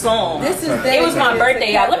Kevin's his- song. This is It was my dedicated birthday,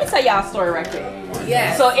 to y'all. Let Kevin. me tell y'all a story right quick.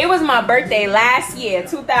 Yes. So it was my birthday last year,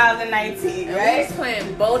 2019, We right? was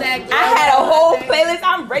playing Bodak. I had a whole thing. playlist.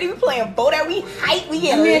 I'm ready. We playing Bodak. We hype. We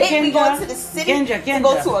get Come here, lit. We Kendra. going to the city Kendra, to Kendra.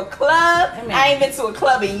 go to a club. Come here. I ain't been to a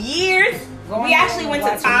club in years. Go We in actually there went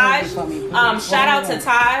and to watch a movie Taj. for me, please. Shout Go out in to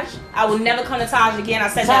there. Taj. I will never come to Taj again. I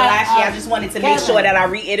said that Taj, last year. I just wanted to make Kevin. sure that I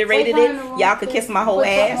reiterated Go it. find the room, Y'all could please. kiss my whole Put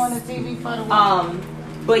something on ass. the TV for the one.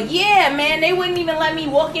 But yeah, man, they wouldn't even let me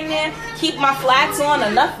walk in there, keep my flats on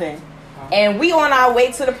or nothing. And we on our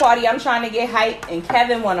way to the party. I'm trying to get hyped, and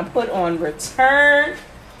Kevin want to put on Return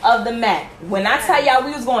of the Mac. When I tell y'all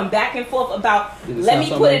we was going back and forth about, Did it let sound me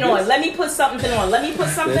something put it like on, this? let me put something on, let me put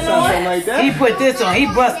something That sounds something on. like that. He put this on. He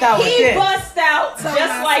bust out with He this. bust out Talking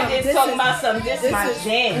just about like some- this, this talking is- about some, this my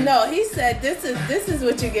jam. No, he said this is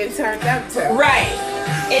what you get turned up to. Right.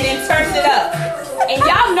 And then turned it up. And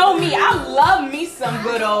y'all know me, I love me some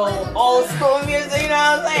good old school music, you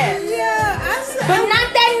know what I'm saying? Yeah, I said. But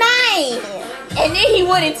not that night. And then he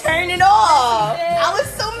wouldn't turn it off. I was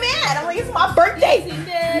so mad. I'm like, it's my birthday.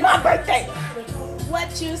 It's my birthday. What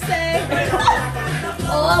you say?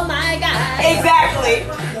 Oh my God. Exactly.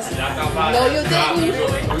 No, you didn't.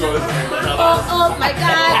 Oh my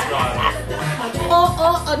God.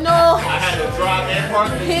 Oh no. I had to drive and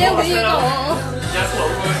park. Here we go. That's what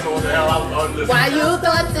was the hell I was listening. Why you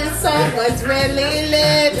thought this song was really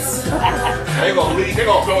lit? They gonna leave. They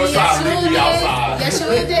gonna go inside and leave me outside. Yes, you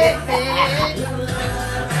did.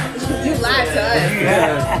 You lied to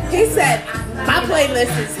us. He said, my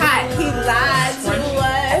playlist is hot. He lied to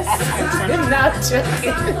us. Not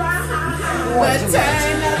joking. But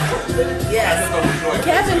turn up. Yes.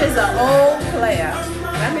 Kevin is an old player.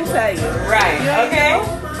 Let me tell you. Right, You ain't okay. know?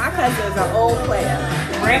 My cousin is an old player.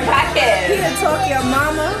 Grandpa He'll Kev. talk your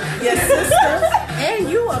mama, your sister, and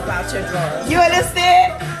you about your drugs You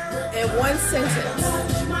understand? in one sentence.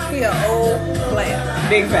 He an old player.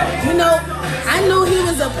 Big fact. You know, I knew he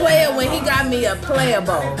was a player when he got me a player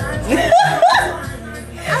bowl.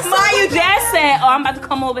 Mayu, Jazz said, oh, I'm about to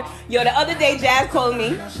come over. Yo, the other day, Jazz called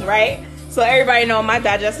me, right? So everybody know my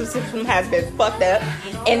digestive system has been fucked up.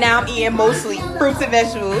 And now I'm eating mostly fruits and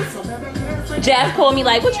vegetables. Jazz called me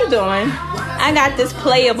like, what you doing? I got this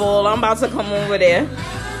player bowl. I'm about to come over there.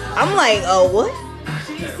 I'm like, oh, what?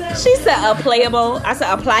 She said, a player bowl. I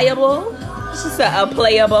said, a pliable? She said, a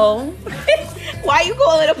player bowl. Why you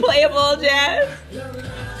call it a player bowl, Jazz?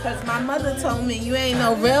 Because my mother told me you ain't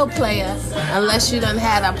no real player unless you done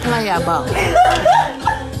had a player bowl.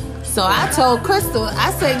 So I told Crystal,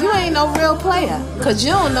 I said, you ain't no real player because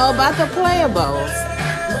you don't know about the player bowls.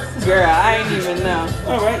 Girl, I ain't even know.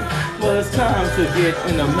 All right. Well, it's time to get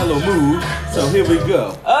in a mellow mood. So here we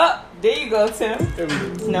go. Oh, there you go, Tim. Here we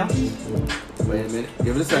go. No. Wait a minute.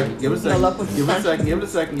 Give it a second. Give it a No second. luck with Give it a the second. Give it a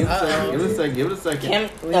second. Give it a second. Give it a second. Give it a second.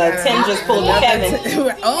 Tim just pulled the Kevin.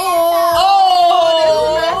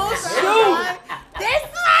 Oh, shoot.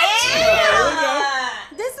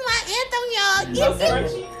 this my anthem, y'all. Yip,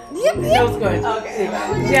 yip, No yip. scrunchie. Okay.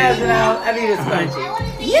 Jazz and I need a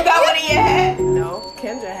scrunchie. You got one in your head? No,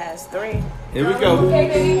 Kendra has 3. Here we go. Yip,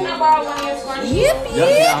 Yep.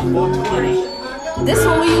 yip. Now 420. This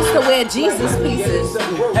one we used to wear Jesus pieces.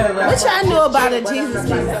 What y'all know about a Jesus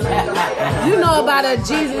piece? You know about a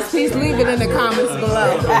Jesus piece? Leave it in the comments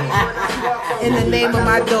below. In the name of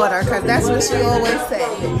my daughter, because that's what she always say.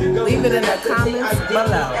 Leave it in the comments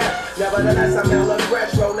below. Nevertheless, I smell a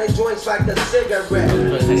fresh, roll they joints like a cigarette.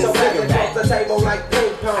 So back across the table like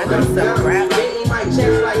ping pong. Biggie might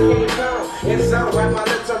chance like King Kong. And some wrap my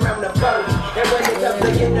lips around the bogey. And when it comes to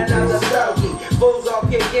getting another stogie, fools all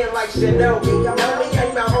kick in like Shinobi. I'm homie,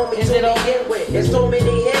 ain't my homie to begin with. It's too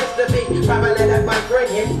many hands to be. Probably let my brain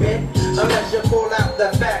hit bit. Unless you pull out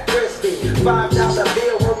the fat crispy. $5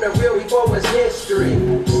 bill on the real before it's history.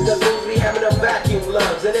 The fools be having a vacuum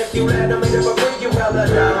lungs. And if you let them in for free, you hella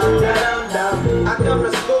dumb. I come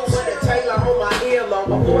to school with a Taylor on my earlobe.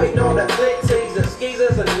 Avoiding all the click teasers,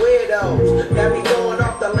 skeezers, and weirdos. That be going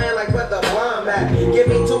off the land like where the bomb at. Give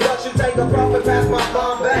me $2, you take a profit, pass my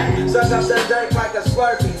bomb back. Suck up the dirt like a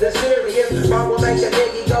Slurpee. The serious mom will make a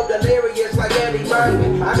nigga go delirious like Eddie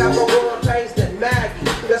Murphy. I got more growing pains than Maggie.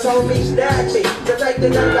 This homie snagged me to take the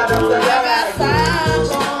dirt out of the bag. I got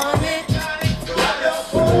 5 on it.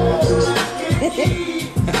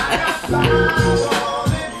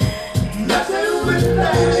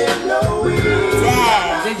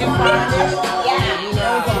 Dad, did you find it? Yeah.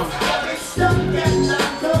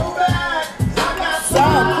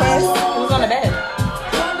 Song, Chris. Who's on the bed?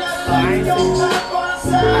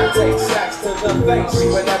 I take shots to the face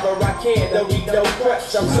whenever I can. Don't need no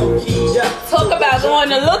crutch, I'm so keyed up. Talk about going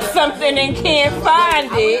to look something and can't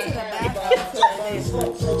find it.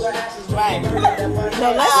 Right. No,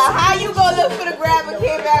 How you gonna look for the grabber,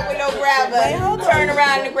 came back with no grabber, turn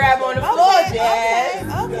around and grab on the floor, Jazz?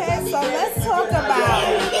 Okay, so let's talk about,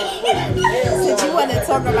 since you want to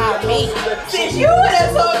talk about me. Since you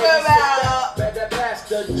wanna talk about,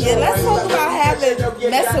 Yeah, let's talk about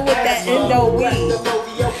messing with that endo weed.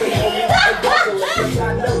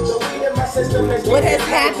 What has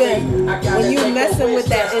happened when you messing with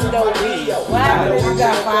that endo weed? Wow, you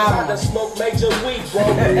got 5 of them.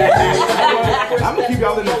 I'm gonna keep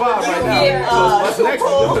y'all in the vibe right now. So what's next?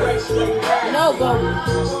 No, but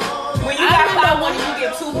when you got 5 money, you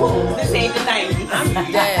get 2 pools. This ain't the 90s. I'm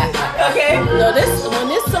dead. Okay? No, when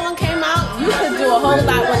this song came out, you could do a whole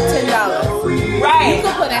lot with $10. Right. You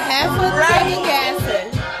could put a half a tank of gas in,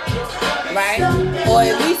 right? Or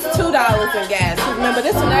at least $2 in gas. Remember,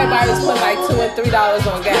 this one everybody was putting like $2 and $3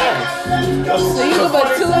 on gas. So you could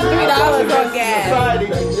put $2 and $3 on gas.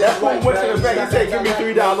 That's when we went to the bank. He said, "Give me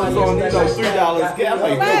 $3 on, $3 gas." I'm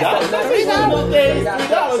like, $3? $3? Yeah,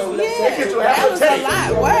 that was a lot.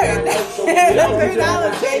 Word.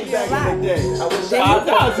 $3 saved you a lot.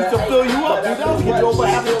 $5 to fill you up. $3 get you over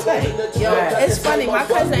half a tank. Yo, it's funny. My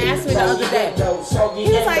cousin asked me the other day.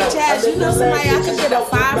 He was like, "Jazz, you know somebody I could get a 5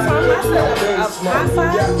 from?" I said, "A high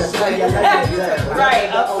 5?" Right,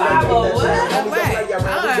 a 5 or what? Right.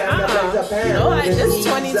 No, like, this is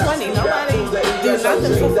 2020. Nobody do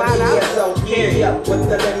nothing for $5.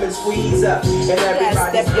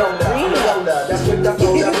 Step your green up.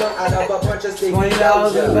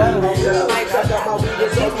 $20 and better. Like,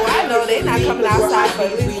 people I know they not coming outside for at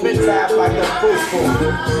least 50.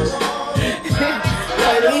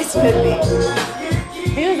 At least 50.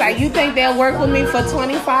 He was like, "You think they'll work with me for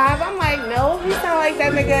 25?" I'm like, "No." He sound like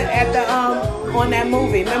that nigga at the on that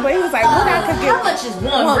movie. Remember, he was like, "What I could get?" How much is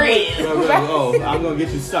one red? Oh, I'm gonna get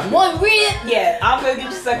you stuck. One red? Yeah, I'm gonna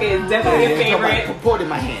get you sucker is definitely a favorite. Put in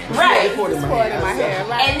my hand. Right. Put in my hand.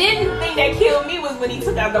 Right. And then the thing that killed me was when he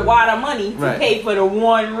took out the water money to pay for the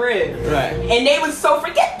one rib. Right. And they was so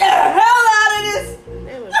get the hell out of this.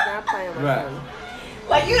 They was not playing with Right. him.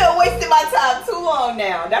 Like, you done wasted my time too long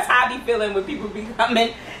now. That's how I be feeling when people be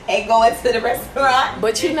coming and going to the restaurant.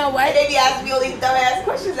 But you know what? And they be asking me all these dumbass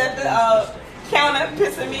questions at the counter,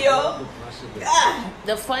 pissing me off.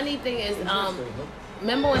 The funny thing is,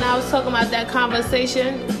 remember when I was talking about that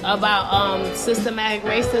conversation about systematic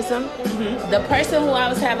racism? Mm-hmm. The person who I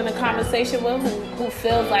was having a conversation with who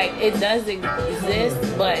feels like it does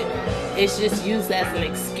exist, but it's just used as an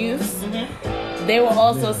excuse. Mm-hmm. They were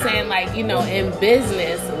also saying, like, you know, in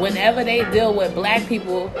business, whenever they deal with black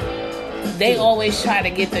people, they always try to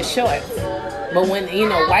get the shorts. But when, you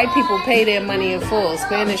know, white people pay their money in full,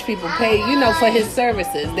 Spanish people pay, you know, for his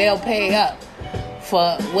services, they'll pay up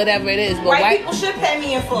for whatever it is. But white people should pay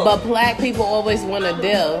me in full. But black people always want a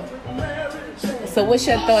deal. So what's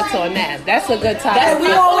your thoughts on that? That's a good topic. That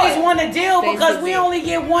we always want to deal because we only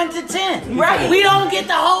get 1 to 10. Right. We don't get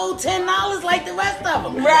the whole $10 like the rest of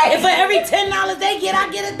them. Right. If for every $10 they get,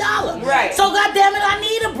 I get $1. Right. So goddamn it, I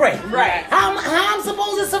need a break. Right. How I'm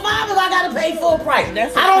supposed to survive if I gotta pay full price?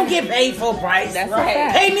 I don't get paid full price. That's right.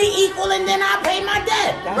 right. Pay me equal and then I pay my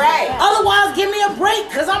debt. Right. Otherwise, give me a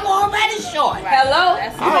break because I'm already short. Hello?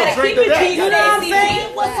 That's You better keep it G. You know what I'm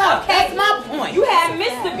saying? What's up? That's my point. You had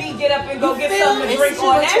Mr. B get up and go get feel something to me? drink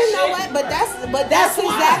on that You know shit. what? But that's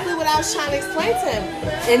exactly what I was trying to explain to him.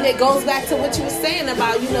 And it goes back to what you were saying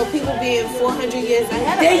about, you know, people being 400 years ahead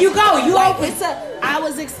of us. There you go. You like, open. I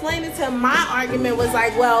was explaining to him, my argument was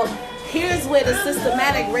like, well, here's where the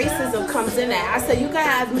systematic racism comes in at. I said, you can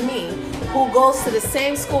have me, who goes to the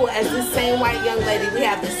same school as this same white young lady. We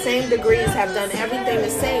have the same degrees, have done everything the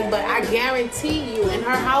same, but I guarantee you, in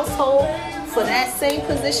her household, for that same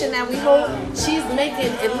position that we hold, she's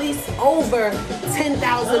making at least over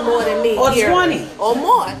 10,000 more than me. Or here. 20. Or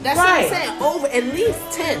more. That's Right. what I'm saying. Over at least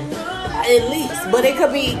 10. At least. But it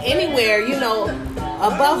could be anywhere, you know,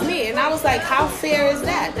 above me. And I was like, how fair is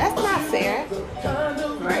that? That's not fair.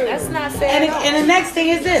 Right. That's not fair. And, at all. and the next thing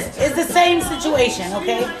is this. It's the same situation,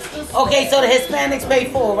 okay? Okay, so the Hispanics pay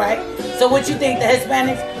full, right? So what you think, the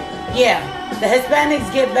Hispanics? Yeah. The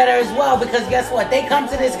Hispanics get better as well because guess what? They come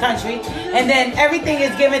to this country and then everything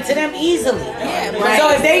is given to them easily. Yeah, right.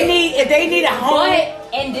 So if they need a home.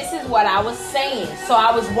 But, and this is what I was saying. So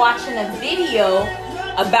I was watching a video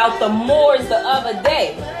about the Moors the other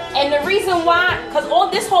day. And the reason why, because all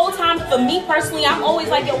this whole time, for me personally, I'm always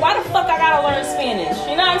like, yo, why the fuck I gotta learn Spanish?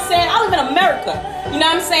 You know what I'm saying? I live in America. You know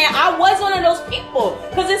what I'm saying? I was one of those people.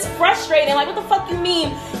 Because it's frustrating. Like, what the fuck you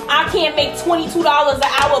mean I can't make $22 an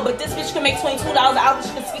hour, but this bitch can make $22 an hour, she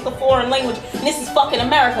can speak a foreign language, and this is fucking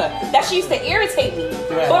America. That shit used to irritate me.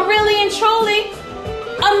 Right. But really and truly,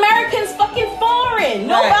 Americans fucking foreign.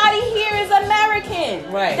 Nobody here is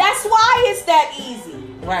American. Right. That's why it's that easy.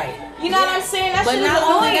 Right. You know what I'm saying? That But shit is not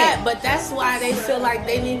only annoying. that, but that's why they feel like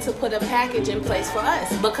they need to put a package in place for us.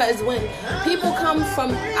 Because when people come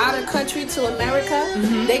from out of country to America,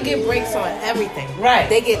 they get breaks on everything. Right.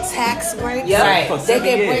 They get tax breaks. Yep. Right. For They 7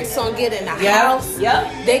 get years. breaks on getting a Yep. house.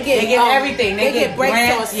 Yep. They get everything. They get breaks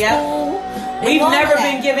grants. on Yep. school. and We've all of never that.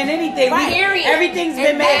 been given anything. Right. Period. Everything's been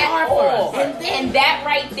And made that hard for all. us. And that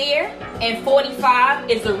right there, and 45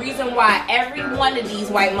 is the reason why every one of these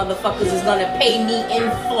white motherfuckers is gonna pay me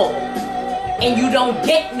in full. And you don't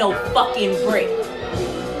get no fucking break.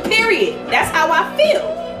 Period. That's how I feel.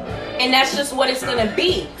 And that's just what it's gonna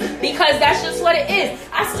be. Because that's just what it is.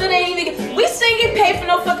 I still ain't even we still ain't get paid for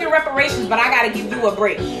no fucking reparations, but I gotta give you a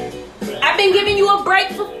break. I've been giving you a break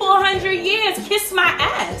for 400 years. Kiss my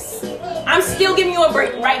ass. I'm still giving you a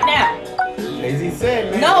break right now. Jay-Z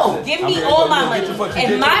said, man. No, give me all my money. What you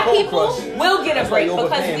did And to my the Cold people Crush. will get a That's why break you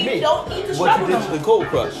because overpaying we me. don't need to What struggle you no did to more. the Cold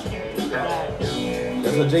Crush.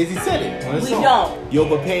 That's what Jay-Z said it. on his We song. don't. You're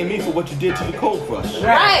overpaying me for what you did to the Cold Crush.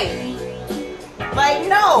 Right. Like,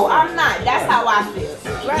 no, I'm not. That's how I feel.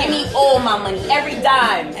 Give me all my money, every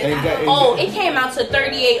dime. Oh, it came out to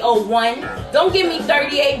 38.01. Don't give me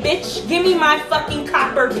 38, bitch. Give me my fucking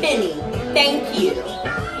copper penny. Thank you.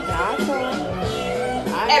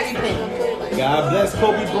 Every penny. God bless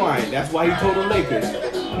Kobe Bryant. That's why he told the Lakers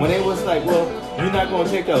when they was like, well, you're not going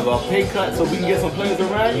to take a pay cut so we can get some players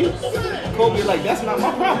around you. Kobe like, that's not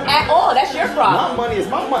my problem. At all. That's your My problem. money is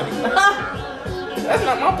my money. That's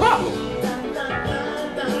not my problem.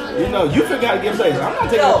 You know, you forgot to get players. I'm not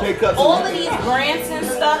taking a pay cut. All of these grants and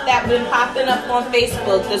stuff that been popping up on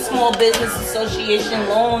Facebook, the Small Business Association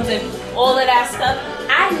loans and all of that stuff,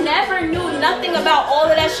 I never knew nothing about all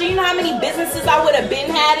of that shit. You know how many businesses I would have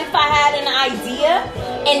been had if I had an idea?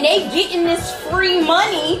 And they getting this free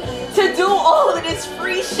money to do all of this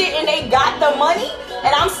free shit and they got the money?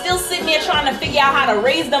 And I'm still sitting there trying to figure out how to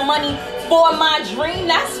raise the money for my dream.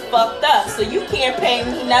 That's fucked up. So you can't pay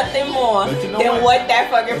me nothing more But you know than what that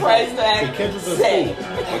fucking price So tag Kendrick's in say. school.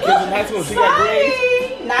 When Kendrick's in high school, she got grades.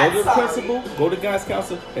 Sorry, not Go to the sorry. principal, go to guidance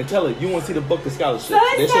counselor, and tell her you want to see the book of scholarships. So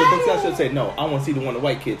They show the book of sorry. scholarships. Say no, I want to see the one the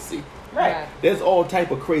white kids see. Right. There's all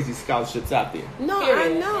type of crazy scholarships out there. No,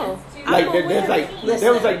 Period. I know. Like I'm there's aware. like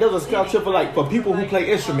Listen. there was a scholarship for people who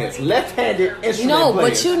play instruments, left-handed instrument No,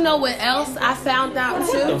 players. but you know what else I found out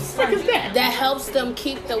What the too? fuck is that? That helps them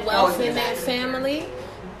keep the wealth Oh, in their family.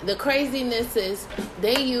 The craziness is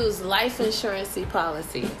they use life insurance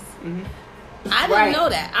policies. I didn't Right. know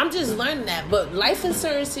that. I'm just learning that. But life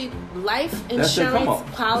insurance it, come insurance on.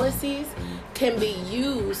 policies can be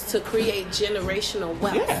used to create generational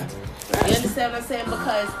wealth. Yeah. You understand what I'm saying?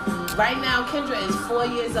 Because right now Kendra is 4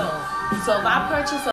 years old. So if I purchase a